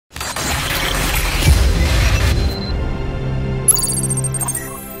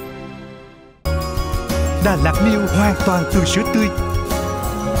Đà Lạt Milk hoàn toàn từ sữa tươi.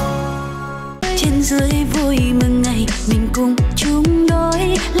 Trên dưới vui mừng ngày mình cùng chung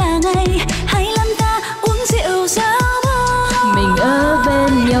đôi, là ngày hay lắm ta uống rượu sao bông. Mình ở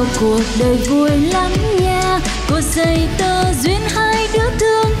bên nhau cuộc đời vui lắm nha, cuộc dây tơ duyên hai đứa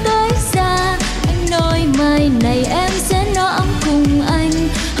thương tới xa. Anh nói mai này em sẽ no ấm cùng anh,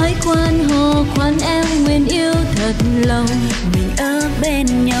 hãy khoan hò khoan em nguyện yêu thật lòng. Mình ở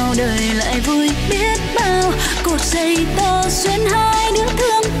bên nhau đời lại vui biết bao, cột dây tơ duyên hai đứa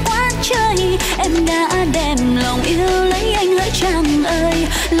thương quá trời. Em đã đem lòng yêu lấy anh hỡi chàng ơi,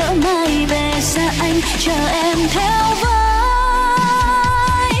 lỡ mai về xa anh chờ em theo với.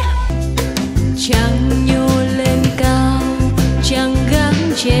 Trăng nhô lên cao, trăng gác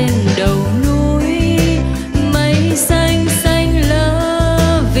trên đầu núi, mây xanh xanh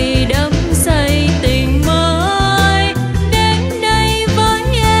lơ vì đắm say tình mới. Đến đây với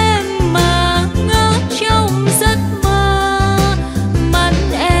em mà ngỡ trong giấc mơ, mắt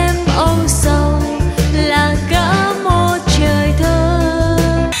em âu sầu là cả một trời thơ.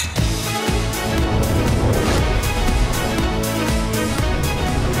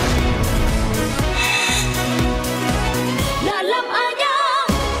 Đã LលែLợM À NHA.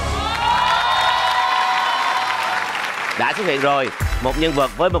 Đã xuất hiện rồi, một nhân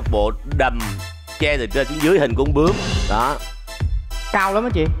vật với một bộ đầm che từ trên xuống dưới hình con bướm đó. Cao lắm á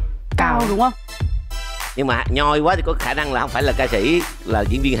chị. Cao đúng không? Nhưng mà nhoi quá thì có khả năng là không phải là ca sĩ, là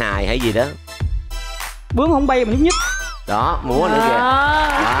diễn viên hài hay gì đó. Bướm không bay mà nhúc nhích. Đó, múa nữa kìa.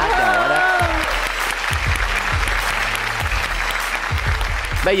 Đó, trời ơi đó.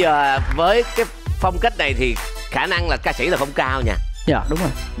 Bây giờ với cái phong cách này thì khả năng là ca sĩ là không cao nha. Dạ đúng rồi.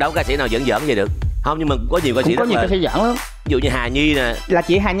 Đâu có ca sĩ nào giỡn giỡn vậy được. Không, nhưng mà có nhiều ca sĩ có nhiều ca sĩ giỡn lắm. Ví dụ như Hà Nhi nè. Là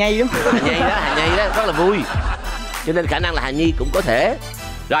chị Hà Nhi đúng không? Hà Nhi đó rất là vui. Cho nên khả năng là Hà Nhi cũng có thể.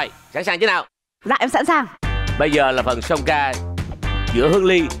 Rồi, sẵn sàng chứ nào? Dạ em sẵn sàng. Bây giờ là phần song ca giữa Hương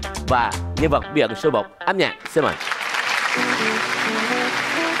Ly và nhân vật bí ẩn số 1 âm nhạc. Xin mời.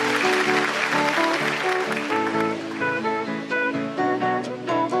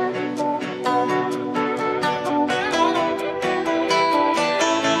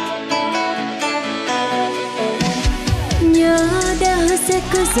 Nhớ đã hứa sẽ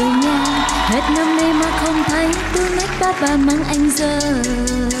cứ rời nhà, hết năm nay mà không thấy tôi nách ba mang anh giờ.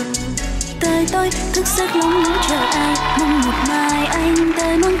 Tới tôi thức giấc lóng ngóng chờ ai, mong một mai anh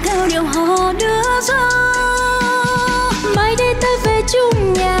tới mang theo điều hò đưa ra. Mai đây tôi về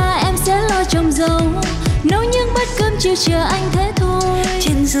chung nhà, em sẽ lo trồng dâu, nấu những bát cơm chiều chờ anh thế thôi.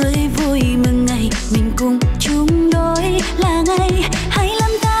 Trên dưới vui mừng ngày mình cùng chung đôi, là ngày hay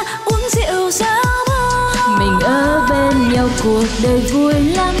lắm ta uống rượu sao bông. Mình ở bên nhau cuộc đời vui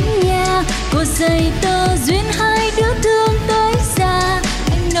lắm nha, cột dây tơ duyên hai đứa thương tới xa.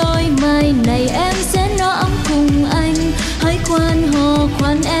 Anh nói mai này em sẽ no ấm cùng anh, hãy khoan hò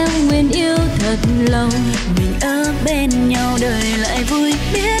khoan em nguyện yêu thật lòng. Mình ở bên nhau đời lại vui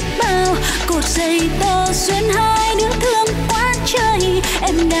biết bao, cột dây tơ duyên hai đứa thương quá trời.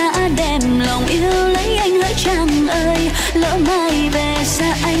 Em đã đem lòng yêu lấy anh hỡi chàng ơi, lỡ mai về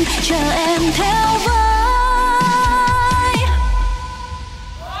xa anh chờ em theo với.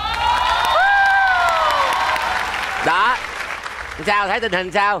 Đó. Sao, thấy tình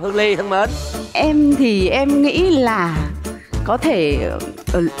hình sao Hương Ly thân mến? Em thì em nghĩ là có thể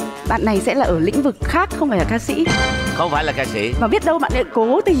bạn này sẽ là ở lĩnh vực khác, không phải là ca sĩ. Không phải là ca sĩ. Mà biết đâu bạn lại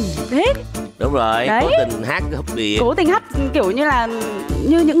cố tình hết. Đúng rồi. Đấy. Cố tình hát bị. Cố tình hát kiểu như là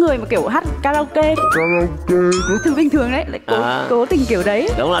như những người mà kiểu hát karaoke thường bình thường đấy, lại cố tình kiểu đấy.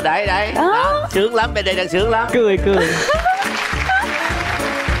 Đúng rồi, đấy đấy đó. Sướng lắm, bên đây đang sướng lắm. Cười.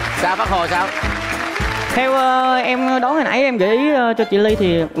 Sao Phát Hồ sao? Theo em đoán hồi nãy em gợi ý cho chị Ly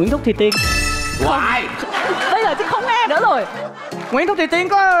thì Nguyễn Thúc Thùy Tiên. Hoài. Bây giờ chị không nghe nữa rồi. Nguyễn Thúc Thùy Tiên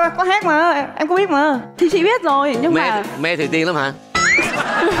có hát mà, em có biết mà. Thì chị biết rồi, nhưng mà mê Thùy Tiên lắm hả?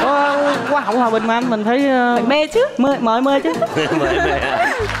 Hoa hậu Hòa Bình mà anh, mình thấy phải mê chứ. Mê chứ. mê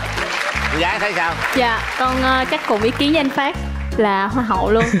Gái thấy sao? Dạ, con chắc cùng ý kiến với anh Phát là Hoa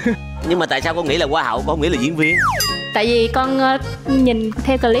hậu luôn. Nhưng mà tại sao con nghĩ là Hoa hậu, con không nghĩ là diễn viên? Tại vì con nhìn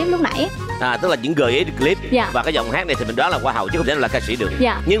theo clip lúc nãy. Tức là những gợi ý clip. Dạ. Và cái giọng hát này thì mình đoán là Hoa hậu chứ không thể là ca sĩ được.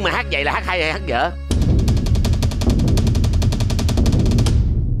 Dạ. Nhưng mà hát vậy là hát hay hay hát dở?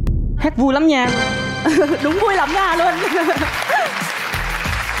 Hát vui lắm nha. Đúng vui lắm nha luôn.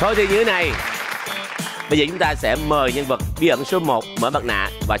 Thôi thì như thế này, bây giờ chúng ta sẽ mời nhân vật bí ẩn số 1 mở mặt nạ.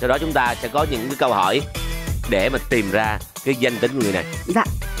 Và sau đó chúng ta sẽ có những cái câu hỏi để mà tìm ra cái danh tính của người này. Dạ.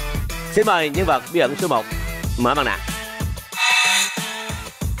 Xin mời nhân vật bí ẩn số 1 mở mặt nạ.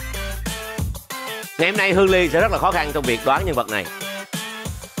 Ngày hôm nay Hương Ly sẽ rất là khó khăn trong việc đoán nhân vật này.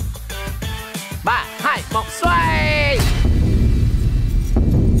 3, 2, một xoay.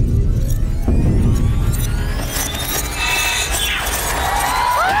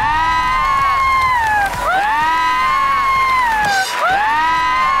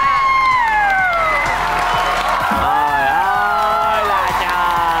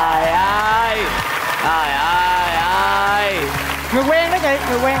 Người quen đó chị,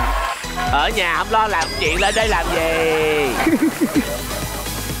 người quen. Ở nhà không lo làm chuyện, lên đây làm gì?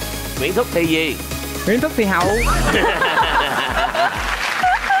 Nguyễn Thúc thì gì? Nguyễn Thúc thì Hậu.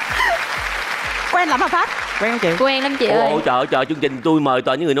 Quen lắm hả Phát? Quen không chị? Quen lắm chị ơi. Ôi trời ơi trời, chương trình tôi mời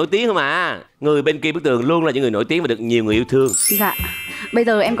toàn những người nổi tiếng không à. Người bên kia bức tường luôn là những người nổi tiếng và được nhiều người yêu thương. Dạ. Bây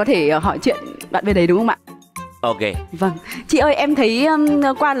giờ em có thể hỏi chuyện bạn bên đấy đúng không ạ? Ok. Vâng. Chị ơi, em thấy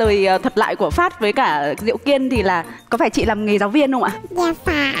qua lời thuật lại của Phát với cả Diệu Kiên thì là có phải chị làm nghề giáo viên không ạ? Dạ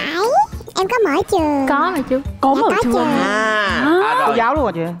phải. Em có mở trường. Có mà chú. Có mở trường. Rồi. Cô giáo luôn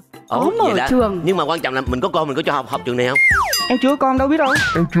à chị? Có mở trường. Nhưng mà quan trọng là mình có con, mình có cho học trường này không? Em chưa con đâu biết đâu.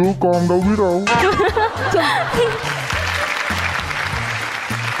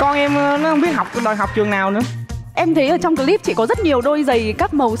 Con em nó không biết học đòi học trường nào nữa. Em thấy ở trong clip chị có rất nhiều đôi giày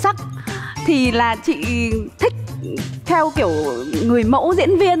các màu sắc. Thì là chị thích theo kiểu người mẫu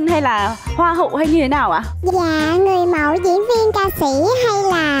diễn viên hay là hoa hậu hay như thế nào ạ? Dạ, người mẫu diễn viên ca sĩ hay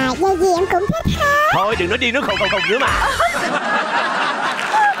là giày gì em cũng thích hết. Thôi đừng nói đi nó khùng nữa mà.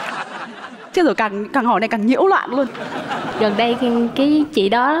 Chứ rồi càng hỏi này càng nhiễu loạn luôn. Gần đây cái chị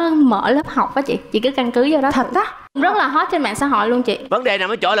đó mở lớp học á chị cứ căn cứ vô đó. Thật á? Rất là hot trên mạng xã hội luôn chị. Vấn đề nằm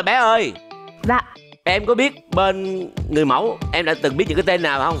ở chỗ là bé ơi. Dạ. Em có biết bên người mẫu em đã từng biết những cái tên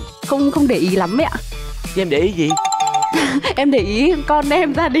nào không? Không để ý lắm ấy ạ. Chứ em để ý gì? Em để ý con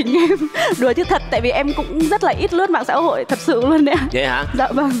em, gia đình em. Đùa chứ thật, tại vì em cũng rất là ít lướt mạng xã hội, thật sự luôn đấy ạ. Vậy hả? Dạ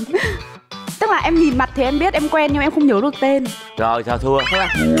vâng. Tức là em nhìn mặt thì em biết em quen nhưng em không nhớ được tên. Rồi sao thua?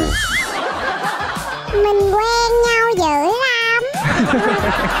 Mình quen nhau dữ lắm.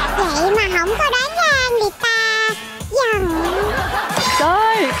 Vậy mà không có đánh ra người ta dần.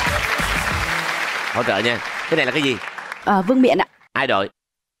 Trời. Hỗ trợ nha. Cái này là cái gì? Vương miện ạ. Ai đội?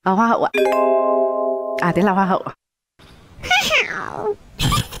 Hoa hậu ạ. À thế là hoa hậu. Hậu.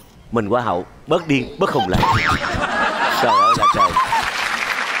 Mình hoa hậu, bớt điên, bớt khùng lại. Trời ơi là trời.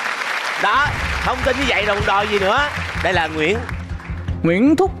 Đó, thông tin như vậy rồi còn đòi gì nữa. Đây là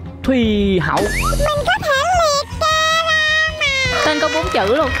Nguyễn Thúc Thùy Hậu. Mình có thể liệt kê ra mà. Tên có 4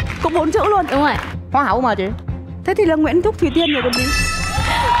 chữ luôn. Cũng 4 chữ luôn. Đúng rồi. Hoa hậu mà chị. Thế thì là Nguyễn Thúc Thùy Tiên rồi còn gì.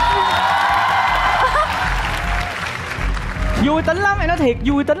 Vui tính lắm, em nói thiệt,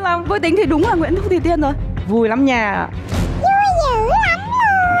 vui tính lắm. Vui tính thì đúng là Nguyễn Thúc Thùy Tiên rồi. Vui lắm nha. Vui dữ lắm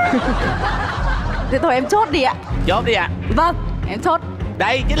luôn. Thế thôi em chốt đi ạ. Chốt đi ạ. Vâng, em chốt.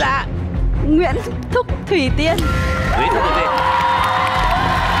 Đây chính là Nguyễn Thúc Thùy Tiên. Nguyễn Thúc Thùy Tiên.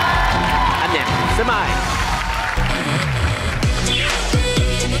 Âm nhạc, xin mời.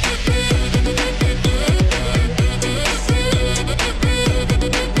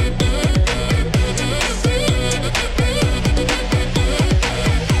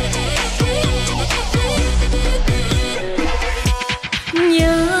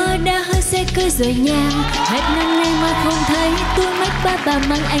 Nhớ đã hơi xe cưới rồi nha. Hết năm nay mà không thấy tôi mắt ba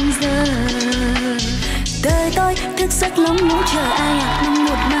mang anh giờ. Đời tôi thức giấc lóng ngóng chờ ai mong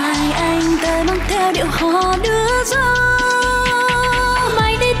một mai anh tới mang theo điệu hò đưa gió.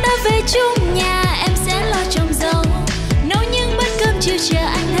 Mai đây ta về chung nhà em sẽ lo trồng dâu, nấu những bát cơm chiều chờ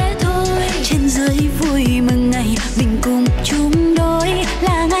anh thế thôi. Trên dưới vui mừng ngày mình cùng chung đôi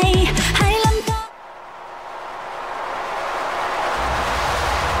là ngày 25 tháng.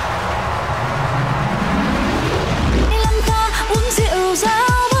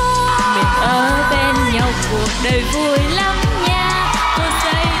 Cuộc đời vui lắm nha, cô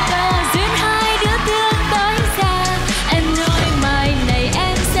say tơ duyên hai đứa thương tới xa. Em nói mai này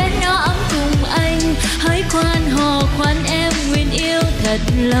em sẽ no ấm cùng anh, hãy khoan hò khoan em nguyện yêu thật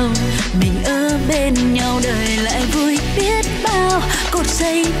lòng. Mình ở bên nhau đời lại vui biết bao, cột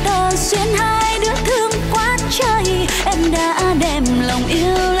dây tơ duyên hai đứa thương quá trời. Em đã đem lòng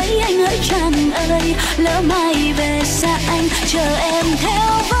yêu lấy anh hỡi chàng ơi, lỡ mai về xa anh chờ em theo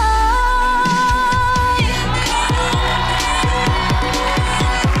vai.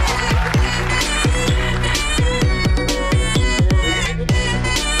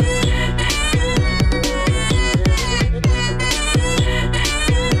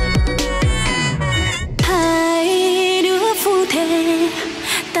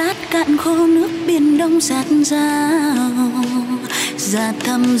 Cạn khô nước biển đông dạt dào, ra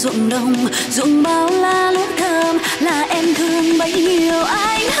thăm ruộng đồng ruộng bao la lúa thơm, là em thương bấy nhiêu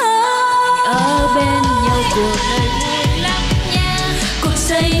anh hơn. Ở bên nhau cuộc đời vui lắm nha, cuộc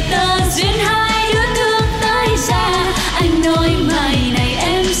dây tơ duyên hai đứa thương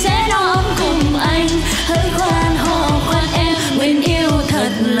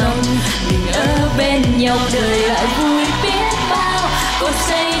lòng. Mình ở bên nhau đời lại vui biết bao. Cuộc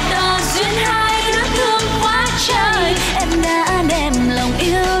xây tơ duyên hai đứa thương quá trời. Em đã đem lòng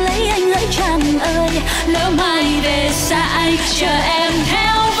yêu lấy anh hỡi chàng ơi. Lỡ mai về xa anh chờ em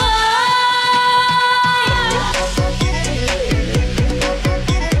theo với.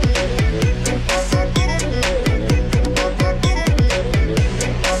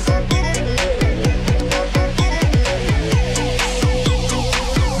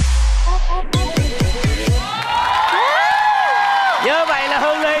 Như vậy là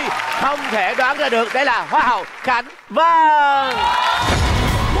Hương Ly không thể đoán ra được đây là Hoa hậu Khánh Vân.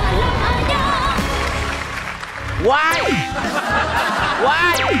 Why?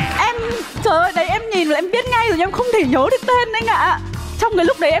 Em, trời ơi, đấy em nhìn là em biết ngay rồi nhưng em không thể nhớ được tên anh ạ. Trong cái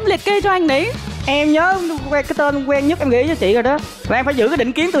lúc đấy em liệt kê cho anh đấy. Em nhớ cái tên quen nhất em nghĩ cho chị rồi đó. Và em phải giữ cái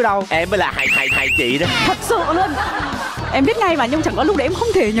định kiến từ đầu. Em mới là hay chị đó. Thật sự luôn. Em biết ngay mà nhưng chẳng có lúc đấy em không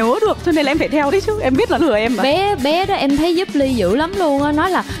thể nhớ được cho nên là em phải theo đấy chứ. Em biết là lừa em mà. Bé đó em thấy giúp Ly dữ lắm luôn á. Nói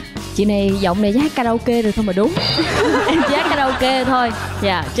là chị này giọng này chỉ hát karaoke được thôi mà đúng. Em chỉ hát karaoke thôi.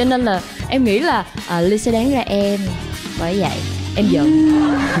 Dạ, cho nên là em nghĩ là Ly sẽ đáng ra em. Bởi vậy em giận.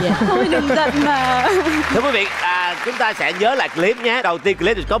 Thôi đừng giận mà. Thưa quý vị, chúng ta sẽ nhớ lại clip nhé. Đầu tiên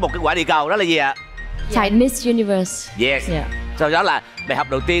clip thì có một cái quả địa cầu, đó là gì ạ? Chinese Universe. Yes. Yeah. Sau đó là bài học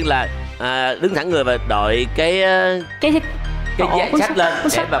đầu tiên là đứng thẳng người và đội cái sách lên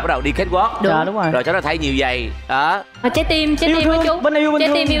để mà bắt đầu đi catwalk. Đúng rồi. Rồi cho nó thay nhiều giày đó. Trái tim đó chú. Trái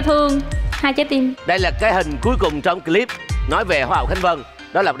tim yêu thương. 2 trái tim. Đây là cái hình cuối cùng trong clip nói về Hoa hậu Khánh Vân.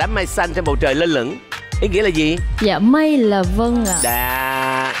 Đó là đám mây xanh trên bầu trời lơ lửng. Ý nghĩa là gì? Dạ, mây là vân à.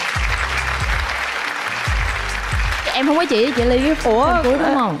 Đà. Em không có chỉ với chị Ly cái cuối đúng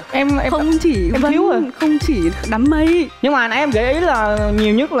không? Em Không chỉ em Vân, thiếu rồi. không chỉ đám mây. Nhưng mà nãy em gợi ý là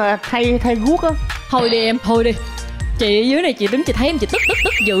nhiều nhất là thay guốc á. Thôi đi em, thôi đi. Chị ở dưới này chị đứng chị thấy em chị tức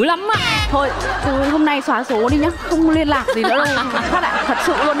dữ lắm á. Thôi, hôm nay xóa số đi nhá. Không liên lạc gì nữa đâu. Phát ạ, thật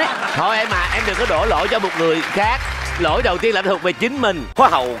sự luôn đấy. Thôi em à, em đừng có đổ lỗi cho một người khác. Lỗi đầu tiên là thuộc về chính mình. Hoa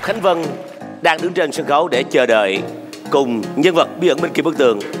hậu Khánh Vân đang đứng trên sân khấu để chờ đợi cùng nhân vật bí ẩn bên kia bức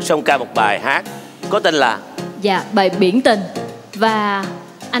tường song ca một bài hát có tên là Dạ, bài Biển Tình. Và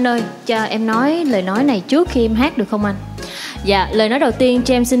anh ơi, cho em nói lời nói này trước khi em hát được không anh? Dạ, lời nói đầu tiên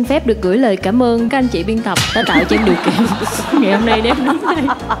cho em xin phép được gửi lời cảm ơn các anh chị biên tập đã tạo cho em điều kiện ngày hôm nay đem đến đây.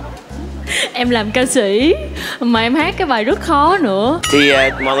 Em làm ca sĩ mà em hát cái bài rất khó nữa. Thì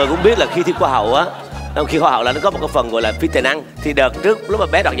mọi người cũng biết là khi thi Hoa hậu á, khi Hoa hậu là nó có một cái phần gọi là phi tài năng. Thì đợt trước lúc mà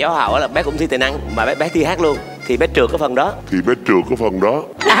bé đoạt giải Hoa hậu là bé cũng thi tài năng mà bé thi hát luôn. Thì bé trượt cái phần đó.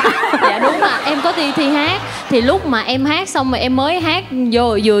 Dạ đúng là em có thi hát. Thì lúc mà em hát xong rồi em mới hát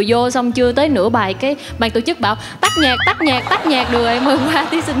vừa vô xong chưa tới nửa bài cái ban tổ chức bảo tắt nhạc được em mới qua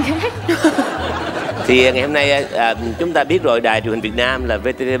thí sinh khác. Thì ngày hôm nay chúng ta biết rồi, đài truyền hình Việt Nam là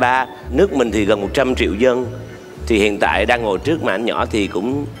VTV3, nước mình thì gần 100 triệu dân. Thì hiện tại đang ngồi trước màn ảnh nhỏ thì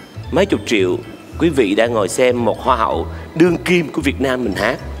cũng mấy chục triệu quý vị đang ngồi xem một hoa hậu đương kim của Việt Nam mình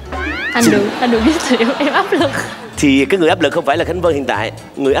hát. Anh đừng giới thiệu, em áp lực. Thì cái người áp lực không phải là Khánh Vân hiện tại,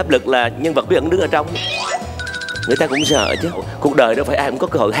 người áp lực là nhân vật bí ẩn đứng ở trong. Người ta cũng sợ chứ, cuộc đời đâu phải ai cũng có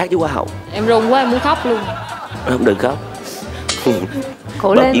cơ hội hát với hoa hậu. Em run quá em muốn khóc luôn. Không, đừng khóc.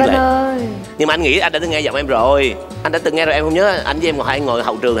 Khổ lên Vân ơi. Nhưng mà anh nghĩ anh đã từng nghe giọng em rồi. Anh đã từng nghe rồi, em không nhớ anh với em ngồi ngồi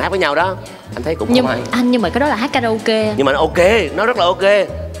hậu trường hát với nhau đó. Anh thấy cũng không hay. Nhưng mà cái đó là hát karaoke. Nhưng mà nó ok, nó rất là ok.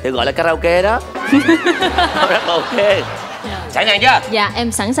 Thì gọi là karaoke đó. Nó rất là ok. Sẵn sàng chưa? Dạ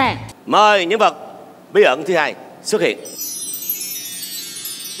em sẵn sàng. Mời nhân vật bí ẩn thứ hai xuất hiện.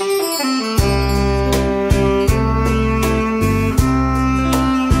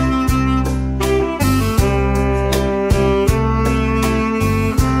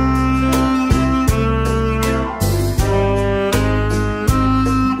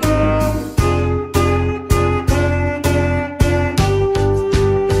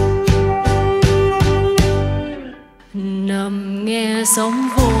 Nằm nghe sóng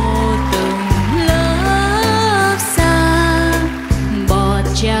vô từng lớp xa, bọt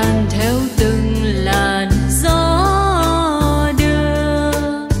tràn theo từng làn gió đưa.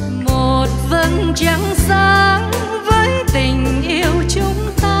 Một vầng trăng sáng với tình yêu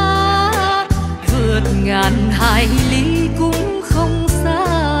chúng ta, vượt ngàn hải lý cũng không xa.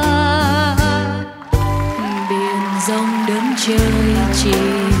 Biển rộng đến trời chỉ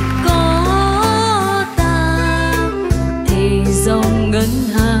dòng ngân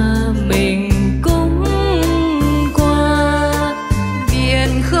hà mình cũng qua.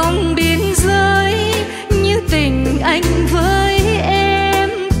 Biển không biên giới như tình anh với em,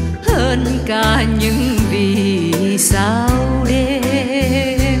 hơn cả những vì sao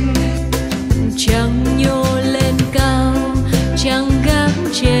đêm. Trăng nhô lên cao, trăng gác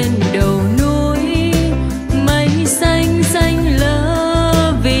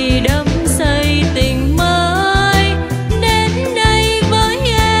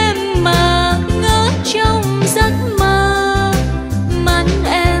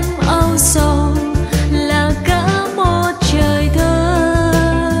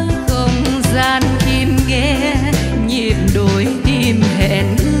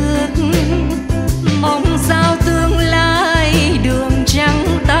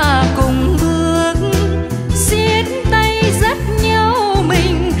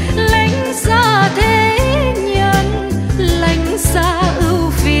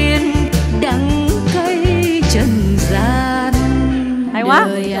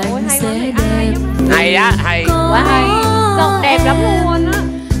anh sẽ đẹp. Hay á, hay. Quá hay. Giọng đẹp lắm luôn á.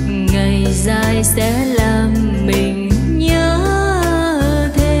 Ngày dài sẽ làm mình nhớ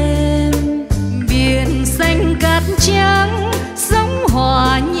thêm. Biển xanh cát trắng sống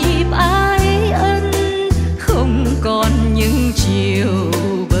hòa nhịp ái ân, không còn những chiều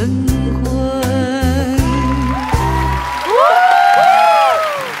bâng khuâng.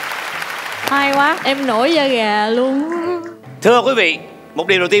 Hay quá. Em nổi da gà luôn. Thưa quý vị, một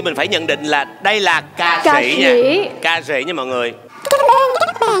điều đầu tiên mình phải nhận định là đây là ca sĩ nha. Ca sĩ nha mọi người. Các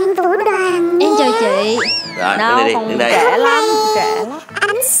bạn vũ đoàn. Em chào chị. Rồi, Đâu, đứng đây đi, còn đứng đây. trẻ lắm, trẻ lắm.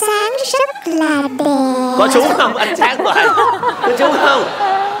 Ánh sáng rất là đẹp. Có xuống không? Ánh sáng của anh có xuống không?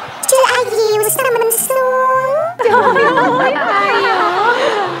 Chưa ai dìu sao mình xuống. Trời ơi, hay à.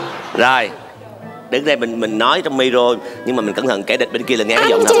 Rồi, đứng đây mình nói trong micro, nhưng mà mình cẩn thận kẻ địch bên kia là nghe cái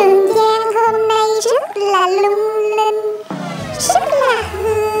giọng Anh thật. Trường Giang hôm nay rất là lung linh, rất là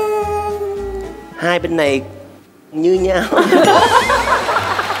hương. Hai bên này như nhau.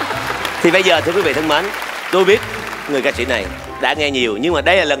 Thì bây giờ thưa quý vị thân mến, tôi biết người ca sĩ này đã nghe nhiều, nhưng mà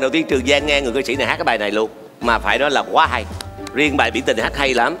đây là lần đầu tiên Trường Giang nghe người ca sĩ này hát cái bài này luôn, mà phải nói là quá hay. Riêng bài Biển Tình hát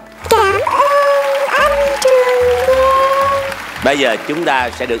hay lắm. Cảm ơn anh Trường Giang. Bây giờ chúng ta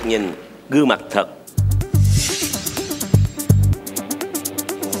sẽ được nhìn gương mặt thật.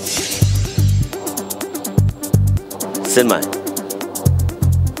 Xin mời.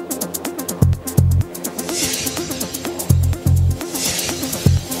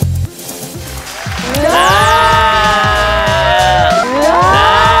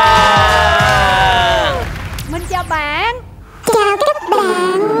 Mình chào bạn. Chào các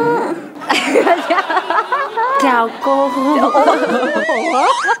bạn. Chào cô.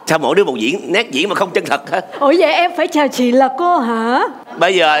 Sao mỗi đứa một nét diễn mà không chân thật hả? Ủa vậy em phải chào chị là cô hả?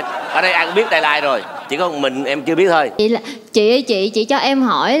 Bây giờ ở đây ai cũng biết Đài Lai rồi, chỉ có mình em chưa biết thôi. Chị là chị ơi, chị cho em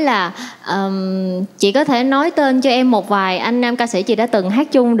hỏi là chị có thể nói tên cho em một vài anh nam ca sĩ chị đã từng hát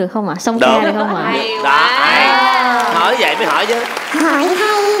chung được không ạ? Song ca được không ạ? Đó, hay. Hỏi vậy mới hỏi chứ. Hỏi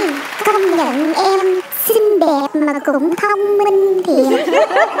hay. Công nhận em xinh đẹp mà cũng thông minh thiệt.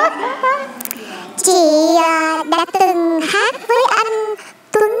 Chị đã từng hát với anh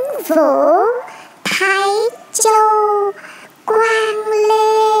Tuấn Vũ, Thái Châu, Quang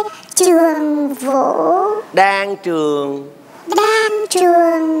Lê, Trường Vũ, Đan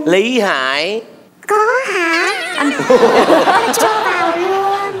Trường, Lý Hải. có hả? Anh cho vào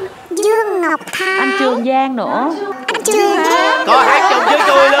luôn. Dương Ngọc Thái, Anh Trường Giang nữa. anh Trường Giang. Có hát chung với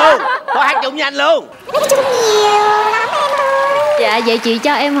tôi luôn, có hát chung với anh luôn. Nói chung nhiều lắm em ơi. Dạ, vậy chị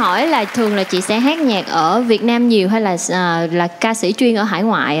cho em hỏi là thường là chị sẽ hát nhạc ở Việt Nam nhiều hay là ca sĩ chuyên ở hải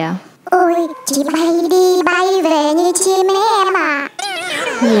ngoại ạ? Ôi, chị bay đi bay về như chim ấy em à.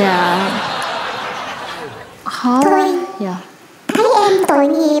 Dạ. Khó quá. Thôi. Dạ. Thấy em tội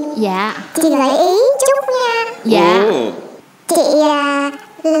nghiệp, Dạ. chị gợi ý chút nha. Dạ. Chị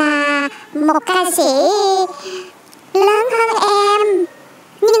là một ca sĩ lớn hơn em,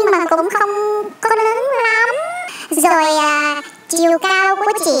 nhưng mà cũng không có lớn lắm. Rồi chiều cao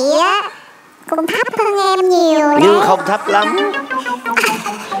của chị á cũng thấp hơn em nhiều đấy. Nhưng không thấp lắm.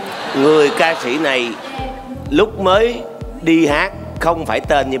 Người ca sĩ này lúc mới đi hát không phải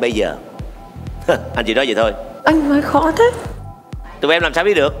tên như bây giờ. Anh chỉ nói vậy thôi. Anh nói khó thế. Tụi em làm sao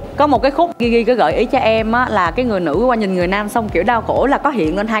biết được? Có một cái khúc Gigi có gợi ý cho em á, là cái người nữ qua nhìn người nam xong kiểu đau khổ là có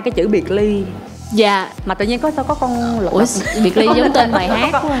hiện lên hai cái chữ biệt ly. Dạ. Mà tự nhiên sao có con lật Ủa, đật. biệt ly giống tên bài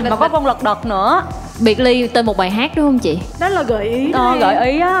hát của em. Mà có con lật đật nữa. Biệt ly tên một bài hát đúng không chị? Đó là gợi ý.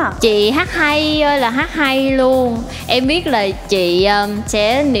 Gợi ý á. Chị hát hay ơi là hát hay luôn. Em biết là chị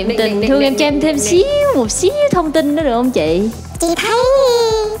sẽ niệm tình thương em cho em thêm một xíu thông tin nữa được không chị? Chị thấy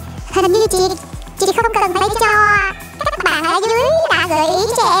hình như chị không cần phải cho, các bạn ở dưới đã gợi ý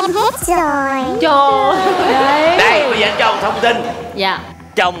cho em hết rồi. Trời. Đây, bây giờ anh cho một thông tin. Dạ.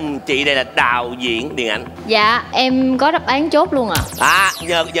 Chồng chị đây là đạo diễn điện ảnh. Dạ, em có đáp án chốt luôn ạ.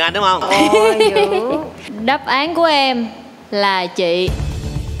 Nhờ anh đúng không? Đáp án của em là chị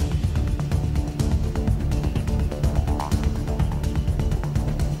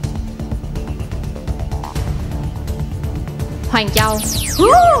Hoàng Châu.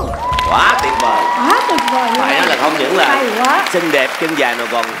 Quá tuyệt vời. Quá tuyệt vời luôn. Phải nói là không những là Hay quá. xinh đẹp chân dài mà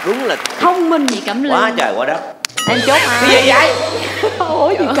còn đúng là Thông minh. Chị Cẩm Linh. quá trời quá đất. Em chốt Cái gì vậy? Ủa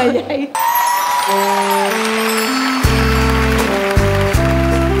gì kỳ vậy?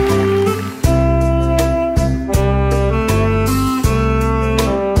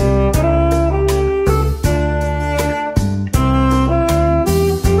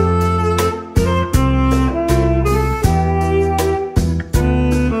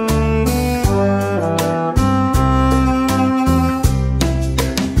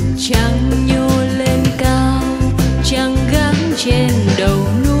 Trăng nhô lên cao, trăng gác trên đầu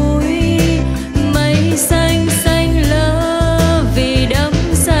núi, mây xanh xanh lơ vì đắm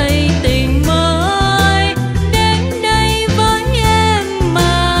say tình mới. Đến đây với em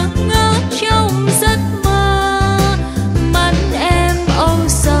mà ngỡ trong giấc mơ, mắt em âu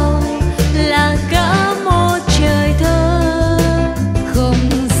sầu là cả một trời thơ. Không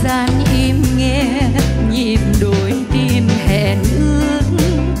gian im nghe nhịp đôi tim hẹn ước,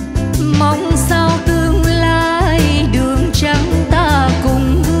 mong sao tương lai đường trắng ta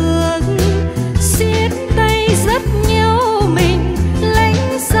cùng bước. Siết tay dắt nhau mình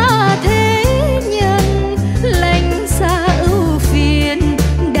lánh xa thế nhân, lánh xa ưu phiền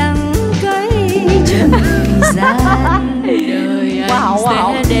đắng cay trần gian. Đời anh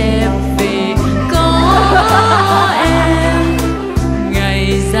sẽ đẹp vì có em,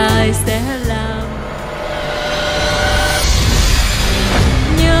 ngày dài sẽ làm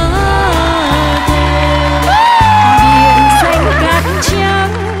nhớ thêm. Biển xanh cát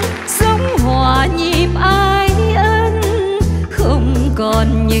trắng sống hòa nhịp ái ân, không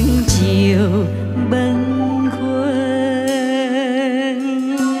còn những chiều bâng khuâng.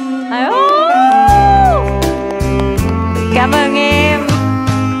 Cảm ơn em.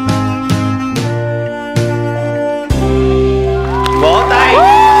 Vỗ tay.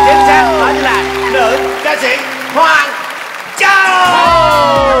 Chính xác đó là nữ ca sĩ Hoàng Châu.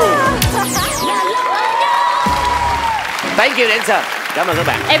 Thank you dancer. Cảm ơn các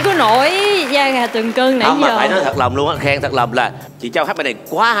bạn. Em cứ nổi da gà từng cơn nãy Không giờ. mà phải nói thật lòng luôn á, khen thật lòng là chị Châu hát bài này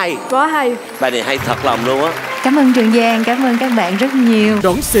quá hay. Quá hay. Bài này hay thật lòng luôn á. Cảm ơn Trường Giang, cảm ơn các bạn rất nhiều.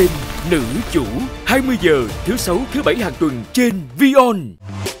 Đón xem Nữ Chủ 20 giờ thứ 6, thứ 7 hàng tuần trên VieNetwork.